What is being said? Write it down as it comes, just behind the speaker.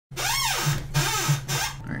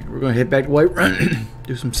We're gonna head back to Whiterun,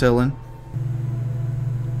 do some selling.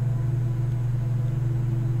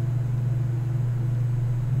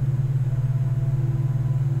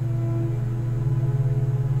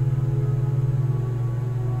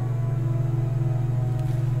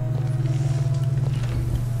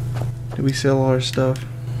 Did we sell all our stuff?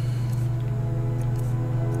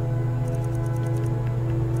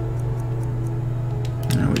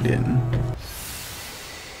 No, we didn't.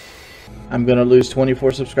 I'm gonna lose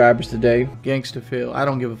 24 subscribers today. Gangsta Phil. I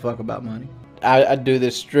don't give a fuck about money. I do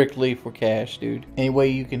this strictly for cash, dude. Any way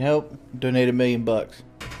you can help, donate $1 million.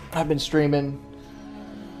 I've been streaming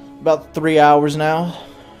about 3 hours now.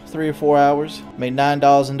 3 or 4 hours. Made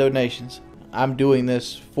 $9 in donations. I'm doing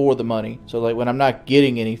this for the money. So like when I'm not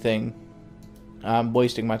getting anything, I'm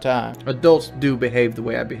wasting my time. Adults do behave the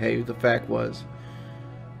way I behave. The fact was,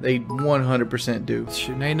 they 100% do.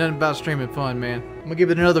 Shit, ain't nothing about streaming fun, man. I'm gonna give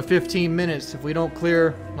it another 15 minutes. If we don't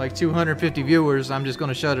clear like 250 viewers, I'm just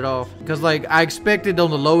gonna shut it off. Because like I expected on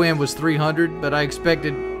the low end was 300, but I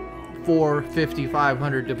expected 450,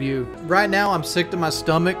 500 to view. Right now I'm sick to my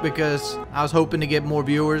stomach because I was hoping to get more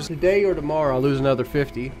viewers. Today or tomorrow I'll lose another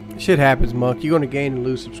 50. Shit happens, Monk. You're gonna gain and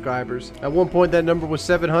lose subscribers. At one point that number was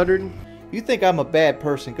 700. You think I'm a bad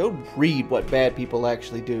person, go read what bad people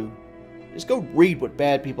actually do. Just go read what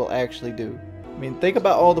bad people actually do. I mean, think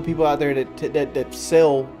about all the people out there that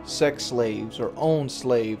sell sex slaves or own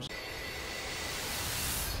slaves.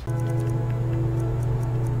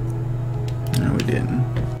 No, we didn't.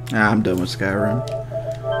 I'm done with Skyrim.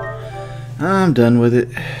 I'm done with it.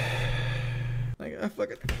 Like, I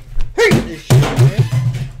fucking hate this shit, man.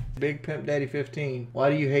 Big Pimp Daddy 15. Why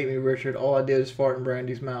do you hate me, Richard? All I did is fart in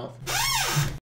Brandy's mouth.